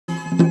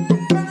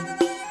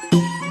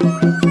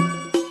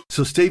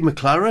So Steve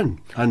McClaren,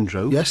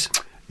 Andrew. Yes.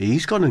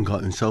 He's gone and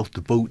got himself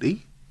the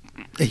booty.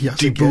 He has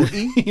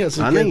Djibouti, again. He has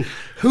again.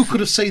 Who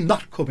could have seen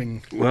that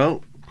coming?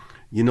 Well,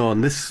 you know,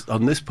 on this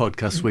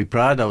podcast, we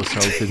pride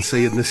ourselves in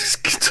seeing this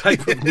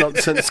type of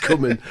nonsense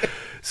coming.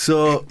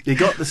 So he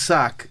got the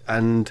sack,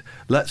 and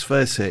let's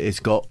face it, it's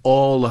got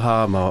all the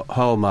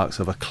hallmarks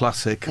of a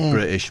classic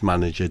British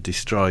manager: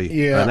 destroy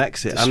an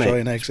exit. Destroy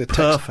an exit.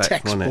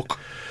 Perfect, wasn't it?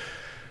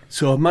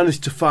 So I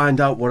managed to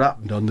find out what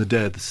happened on the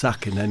day of the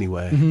sacking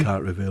anyway.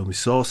 Can't reveal my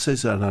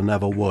sources, and I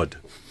never would.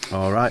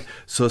 All right.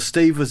 So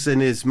Steve was in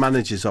his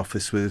manager's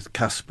office with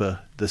Casper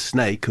the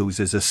Snake, who's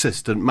his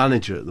assistant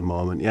manager at the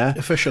moment, yeah?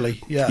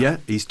 Officially, yeah. Yeah,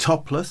 he's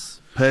topless,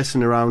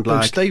 pacing around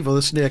like... Steve or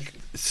the snake?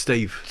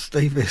 Steve.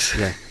 Steve is.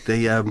 Yeah,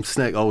 the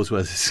snake always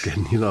wears his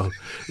skin, you know,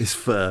 his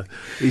fur.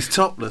 He's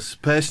topless,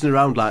 pacing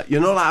around like, you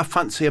know, like a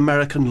fancy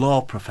American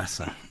law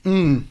professor.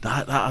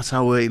 That's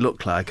how he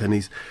looked like, and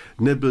he's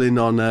nibbling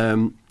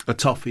on... a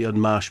toffee and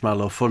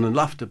marshmallow fun and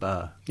laughter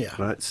bar. Yeah.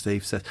 Right,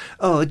 Steve says,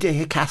 "Oh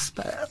dear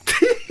Casper."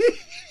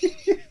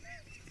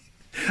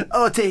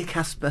 "Oh dear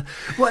Casper,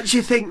 what do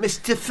you think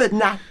Mr.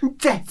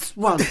 Fernandez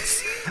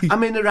wants?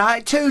 I'm in a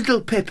right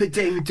toodle pipper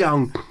ding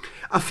dong.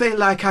 I feel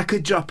like I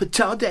could drop a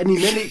Todd any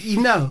minute,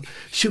 you know.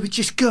 Should we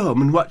just go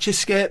home and watch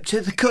Escape to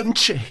the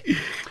Country?"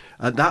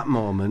 At that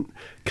moment,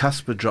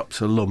 Casper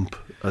drops a lump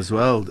as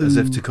well, as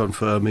if to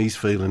confirm he's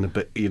feeling a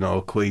bit, you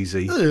know,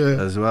 queasy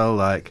as well,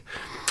 like...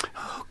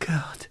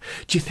 God,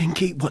 what do you think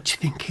he wants?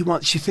 Do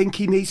you think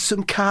he needs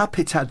some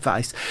carpet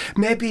advice?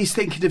 Maybe he's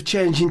thinking of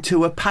changing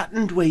to a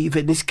patterned weave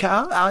in his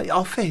car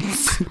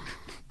office.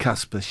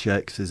 Casper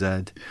shakes his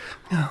head.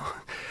 No,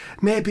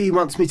 maybe he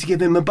wants me to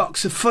give him a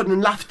box of fun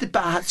and laughter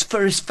bars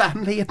for his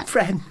family and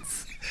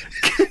friends.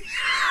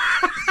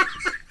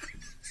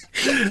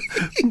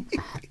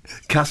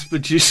 Casper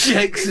just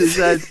shakes his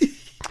head.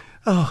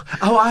 Oh,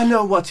 I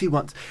know what he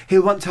wants.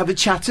 He'll want to have a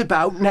chat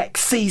about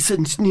next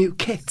season's new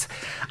kit.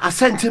 I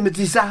sent him a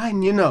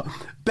design, you know,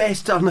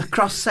 based on a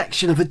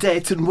cross-section of a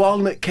Dayton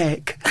walnut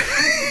cake.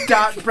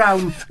 Dark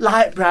brown,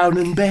 light brown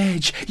and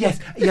beige.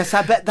 Yes,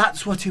 I bet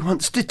that's what he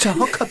wants to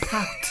talk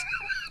about.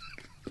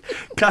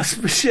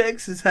 Casper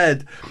shakes his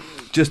head.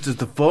 Just as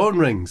the phone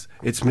rings,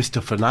 it's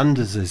Mr.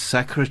 Fernandez's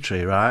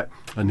secretary, right?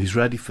 And he's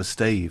ready for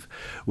Steve.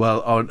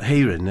 Well, on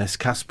hearing this,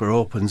 Casper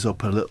opens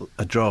up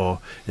a drawer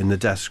in the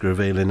desk,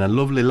 revealing a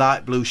lovely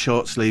light blue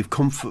short sleeve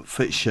comfort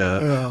fit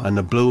shirt and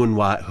a blue and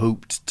white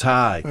hooped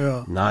tie.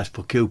 Yeah. Nice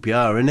for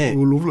QPR, isn't it?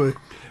 Oh, lovely.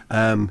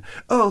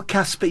 Oh,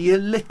 Casper, you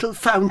little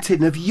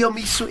fountain of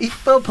yummy sweet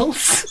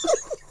bubbles.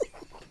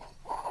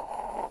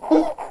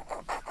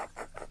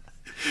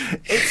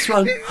 It's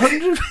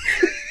 100...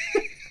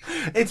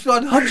 It's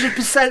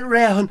 100%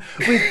 rayon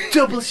with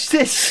double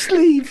stitch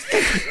sleeves.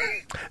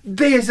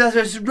 These are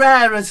as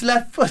rare as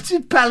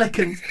left-footed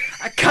pelicans.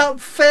 I can't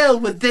fail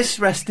with this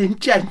resting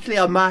gently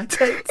on my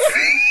tits.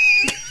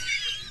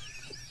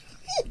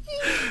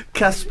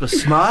 Casper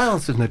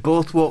smiles and they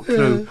both walk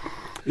through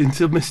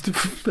into Mr.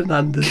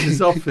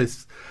 Fernandez's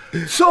office.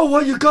 So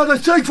what you got to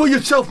say for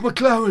yourself,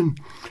 McClaren?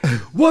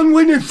 1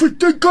 win in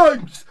 15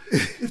 games.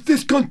 If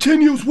this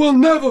continues, we'll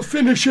never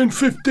finish in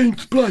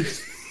 15th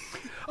place.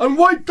 And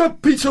wipe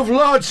that piece of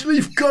large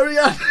leaf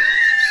coriander.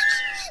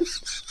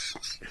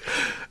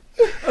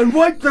 And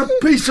wipe that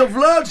piece of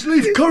large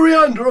leaf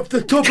coriander off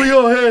the top of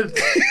your head.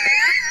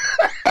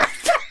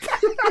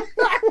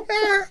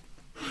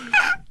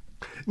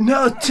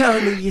 No,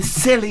 Tony, you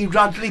silly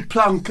Rodley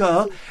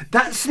Plonko.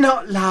 That's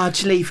not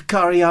large leaf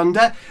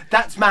coriander.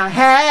 That's my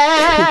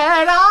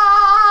head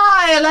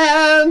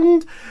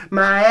island.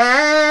 My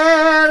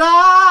head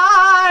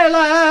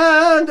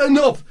island.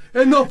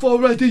 Enough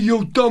already,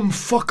 you dumb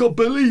fucker,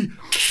 Billy.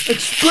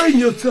 Explain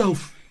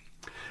yourself.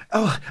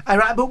 Oh, all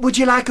right, but would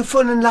you like a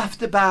fun and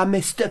laughter bar,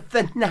 Mr.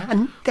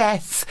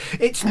 Fernandez?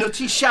 It's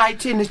nutty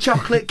shite in a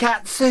chocolate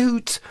cat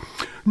suit.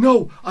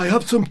 No, I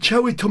have some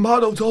cherry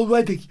tomatoes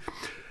already.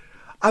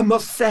 I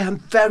must say I'm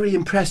very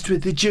impressed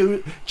with the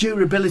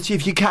durability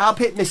of your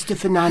carpet, Mr.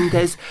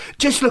 Fernandez.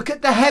 Just look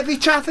at the heavy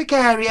traffic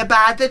area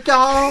by the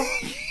door.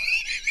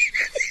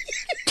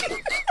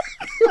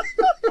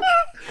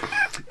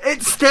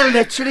 It's still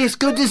literally as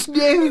good as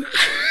new.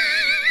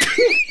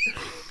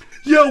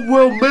 Yeah,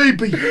 well,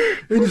 maybe.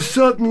 In a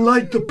certain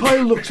light, the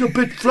pile looks a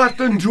bit flat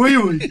and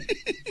dreary.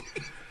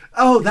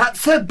 Oh,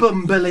 that's a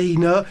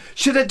bumbleino.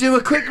 Should I do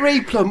a quick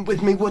replump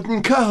with me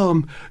wooden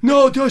comb?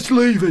 No, just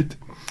leave it.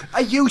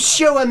 Are you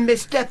sure,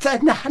 Mr.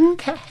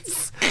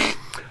 Fernandez?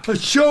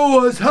 As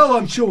sure as hell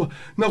I'm sure.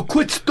 Now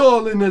quit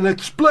stalling and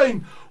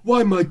explain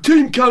why my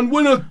team can't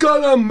win a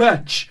goddamn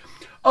match.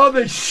 Are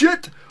they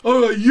shit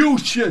or are you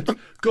shit?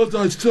 'Cause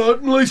I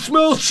certainly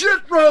smell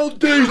shit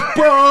round these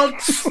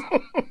parts.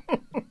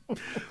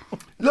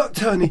 Look,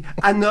 Tony,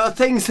 I know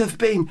things have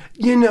been,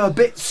 a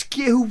bit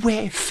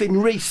skew-whiff in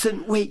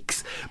recent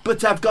weeks,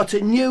 but I've got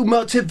a new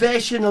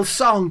motivational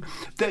song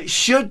that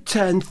should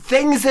turn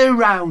things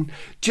around.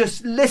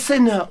 Just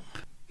listen up.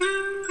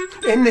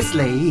 In this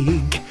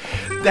league,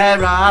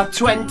 there are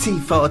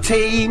 24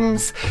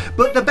 teams,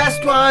 but the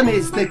best one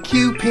is the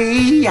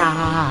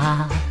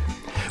QPR.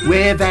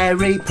 We're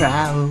very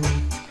proud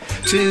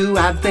to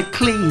have the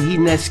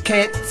cleanest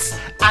kits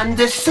and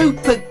a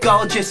super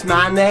gorgeous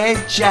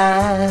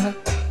manager.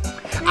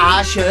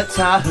 Our shirts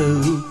are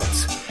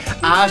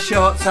hooped, our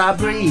shorts are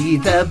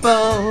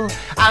breathable,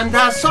 and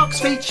our socks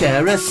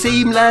feature a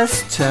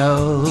seamless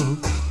toe.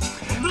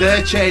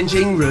 The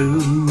changing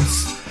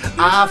rooms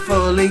are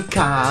fully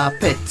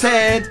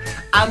carpeted,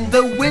 and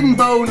the win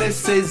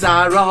bonuses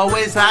are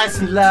always nice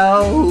and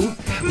low.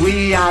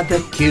 We are the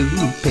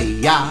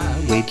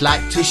QPR, we'd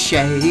like to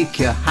shake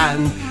your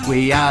hand.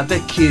 We are the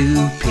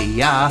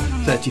QPR,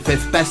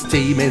 35th best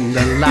team in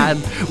the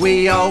land.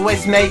 We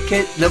always make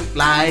it look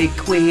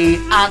like we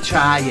are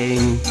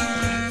trying.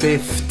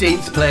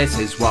 15th place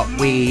is what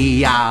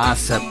we are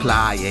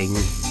supplying.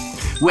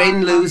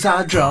 Win, lose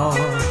or draw,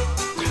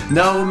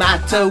 no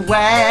matter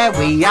where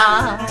we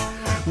are,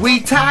 we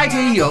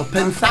tidy up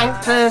and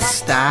thank the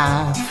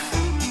staff.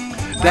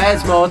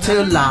 There's more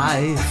to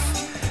life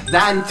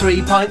than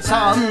 3 points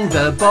on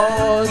the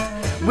board.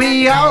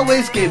 We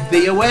always give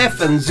the away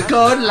fans a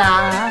good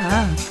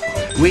laugh.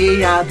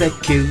 We are the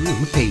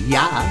QPR,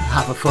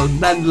 have a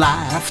fun and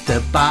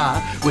laughter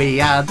bar.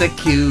 We are the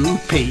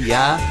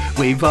QPR,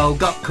 we've all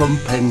got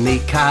company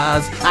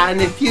cars.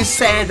 And if you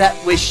say that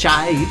we're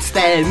shite,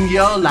 then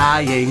you're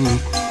lying.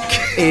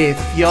 If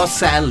you're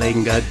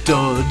selling a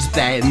dud,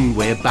 then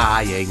we're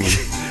buying.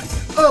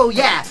 Oh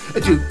yeah, a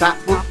doop-bap,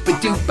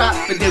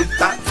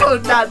 whoop-a-doop-bap-a-doop-bap,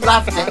 fun and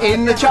laughter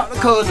in the chocolate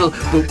cuddle.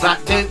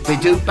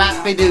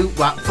 Boop-bap-doop-a-doop-bap-a-doop,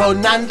 what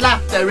fun and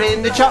laughter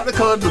in the chocolate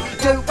cuddle.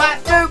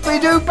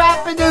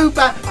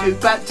 Doop-bap-doop-a-doop-bap-a-doop-bap,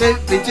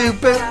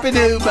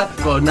 doop-bap-doop-a-doop-bap-a-doop-bap,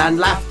 fun and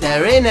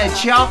laughter in a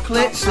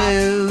chocolate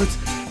suit.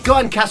 Go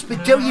on, Casper,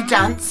 do your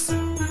dance.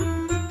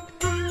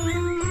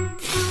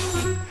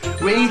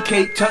 We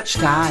keep touch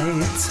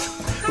tight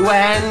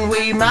when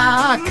we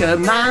mark a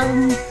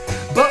man,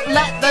 but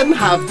let them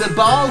have the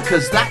ball,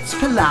 'cause that's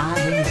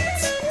polite.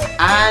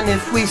 And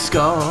if we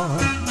score,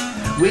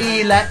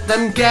 we let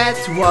them get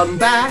one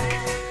back,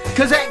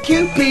 'cause at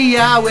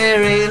QPR we're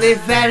really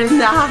very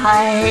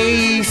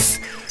nice.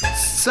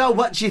 So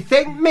what do you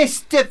think,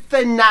 Mr.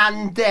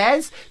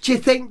 Fernandez? Do you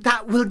think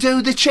that will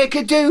do the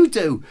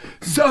trick-a-doo-doo?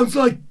 Sounds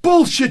like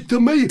bullshit to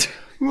me.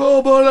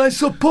 Oh, but I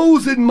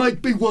suppose it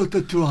might be worth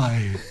a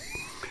try.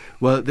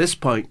 Well, at this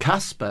point,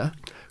 Casper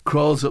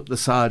crawls up the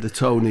side of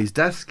Tony's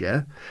desk,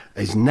 yeah?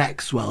 His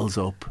neck swells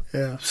up.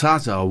 Yeah.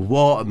 Size of a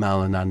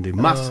watermelon, Andy,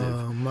 massive.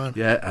 Oh, man.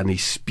 Yeah, and he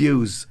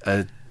spews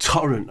a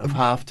torrent of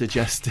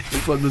half-digested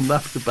fun and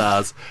laughter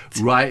bars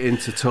right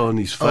into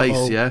Tony's face,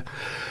 Uh-oh. yeah?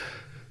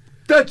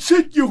 That's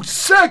it, you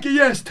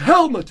saggy-assed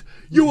helmet.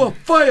 You are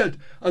fired,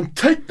 and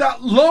take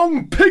that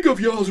long pig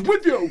of yours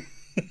with you.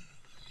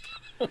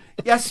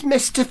 Yes,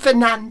 Mr.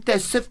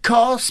 Fernandez, of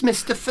course,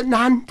 Mr.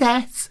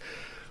 Fernandez.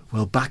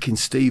 Well, back in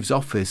Steve's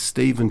office,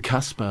 Steve and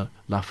Casper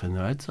laughing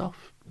their heads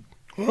off.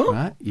 What?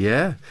 Right?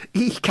 Yeah.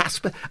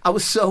 Casper, I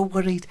was so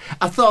worried.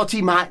 I thought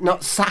he might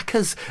not sack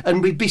us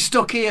and we'd be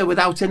stuck here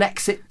without an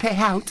exit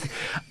payout.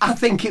 I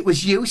think it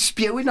was you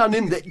spewing on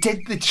him that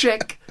did the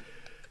trick.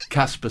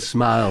 Casper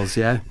smiles,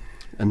 yeah?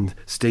 And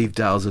Steve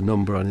dials a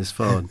number on his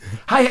phone.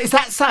 Hi, is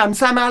that Sam?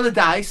 Sam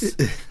Allardyce?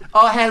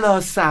 Oh,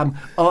 hello, Sam.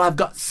 Oh, I've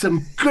got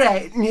some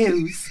great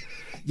news.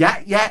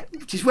 Yeah,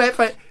 just wait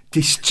for it.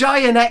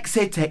 Destroy an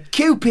exit at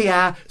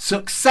QPR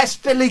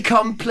successfully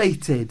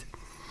completed.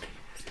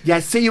 Yeah,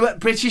 see you at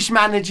British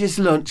Managers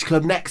Lunch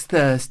Club next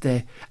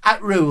Thursday.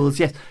 At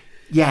Rules,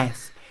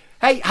 yes.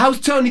 Hey, how's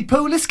Tony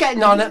Poulis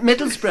getting on at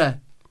Middlesbrough?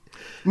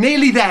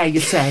 Nearly there,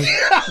 you say?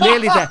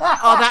 Nearly there.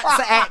 Oh,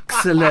 that's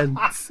excellent.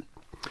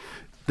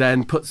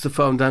 Then puts the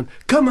phone down.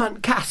 Come on,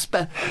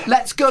 Casper,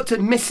 let's go to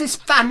Mrs.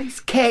 Fanny's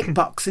cake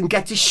box and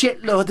get a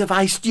shitload of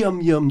iced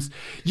yum-yums.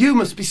 You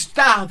must be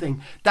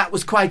starving. That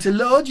was quite a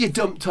load you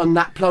dumped on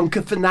that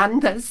plonker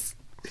Fernandez.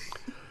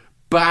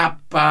 Ba,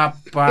 ba,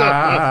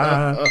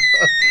 ba.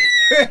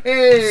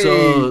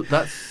 So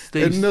that's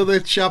Steve's.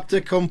 Another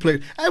chapter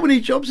complete. How many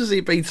jobs has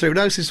he been through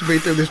now since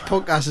we've been doing this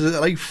podcast? Is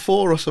it like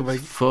 4 or something?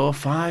 4,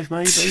 5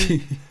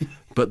 maybe.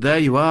 But there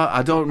you are.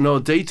 I don't know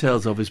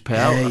details of his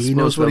payout. Yeah, he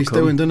knows what he's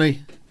doing, doesn't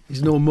he?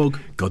 He's no mug.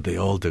 God, they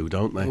all do,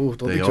 don't they? Oh,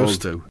 don't they they all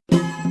just? do.